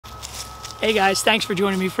Hey guys, thanks for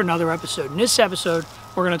joining me for another episode. In this episode,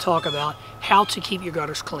 we're going to talk about how to keep your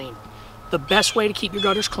gutters clean. The best way to keep your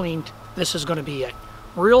gutters clean, this is going to be it.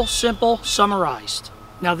 Real simple, summarized.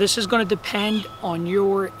 Now this is going to depend on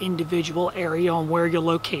your individual area, on where you're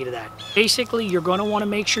located at. Basically, you're going to want to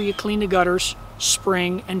make sure you clean the gutters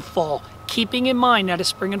spring and fall. Keeping in mind that a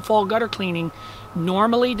spring and fall gutter cleaning,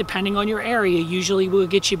 normally, depending on your area, usually will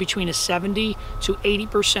get you between a 70 to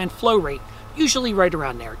 80% flow rate. Usually right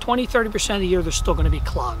around there. 20-30% of the year they're still going to be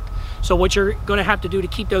clogged. So what you're going to have to do to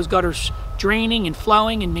keep those gutters draining and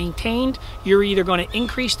flowing and maintained, you're either going to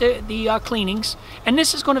increase the cleanings, and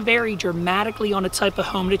this is going to vary dramatically on the type of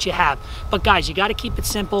home that you have. But guys, you got to keep it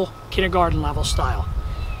simple, kindergarten level style.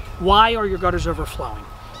 Why are your gutters overflowing?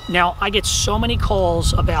 Now, I get so many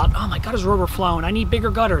calls about, oh, my gutters are overflowing. I need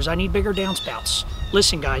bigger gutters. I need bigger downspouts.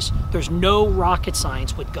 Listen, guys, there's no rocket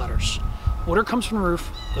science with gutters. Water comes from the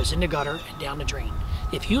roof, goes in the gutter, and down the drain.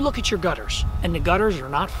 If you look at your gutters, and the gutters are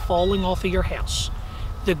not falling off of your house,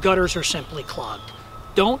 the gutters are simply clogged.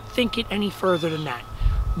 Don't think it any further than that.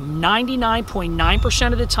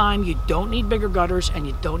 99.9% of the time, you don't need bigger gutters and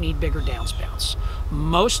you don't need bigger downspouts.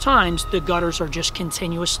 Most times, the gutters are just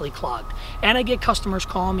continuously clogged. And I get customers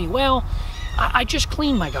calling me, well, I just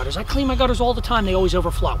clean my gutters. I clean my gutters all the time. They always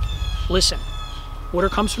overflow. Listen. Water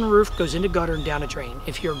comes from the roof, goes into gutter and down a drain.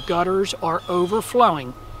 If your gutters are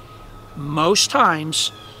overflowing, most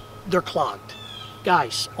times they're clogged.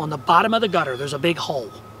 Guys, on the bottom of the gutter, there's a big hole.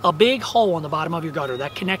 A big hole on the bottom of your gutter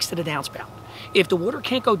that connects to the downspout. If the water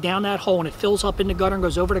can't go down that hole and it fills up in the gutter and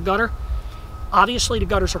goes over the gutter, obviously the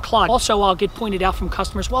gutters are clogged. Also, I'll get pointed out from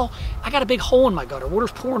customers, well, I got a big hole in my gutter.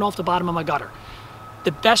 Water's pouring off the bottom of my gutter.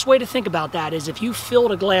 The best way to think about that is if you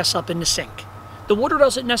filled a glass up in the sink. The water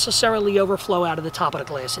doesn't necessarily overflow out of the top of the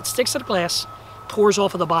glass. It sticks to the glass, pours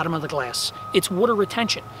off of the bottom of the glass. It's water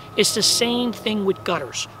retention. It's the same thing with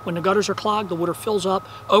gutters. When the gutters are clogged, the water fills up,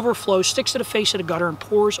 overflows, sticks to the face of the gutter, and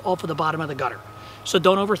pours off of the bottom of the gutter. So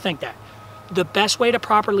don't overthink that. The best way to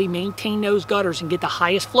properly maintain those gutters and get the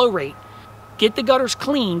highest flow rate, get the gutters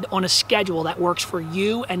cleaned on a schedule that works for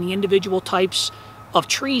you and the individual types of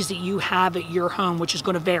trees that you have at your home, which is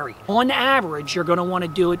going to vary. On average, you're going to want to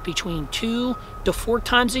do it between 2 to 4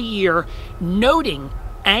 times a year, noting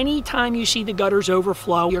anytime you see the gutters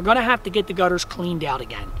overflow, you're going to have to get the gutters cleaned out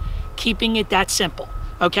again. Keeping it that simple.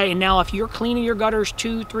 Okay, and now if you're cleaning your gutters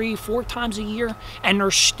 2, 3, 4 times a year and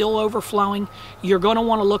they're still overflowing, you're going to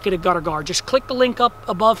want to look at a gutter guard. Just click the link up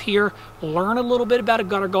above here, learn a little bit about a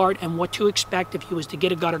gutter guard and what to expect if you was to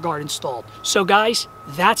get a gutter guard installed. So guys,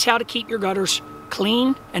 that's how to keep your gutters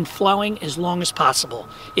clean and flowing as long as possible.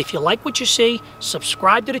 If you like what you see,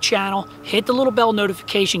 subscribe to the channel, hit the little bell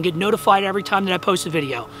notification, get notified every time that I post a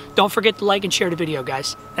video. Don't forget to like and share the video,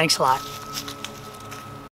 guys. Thanks a lot.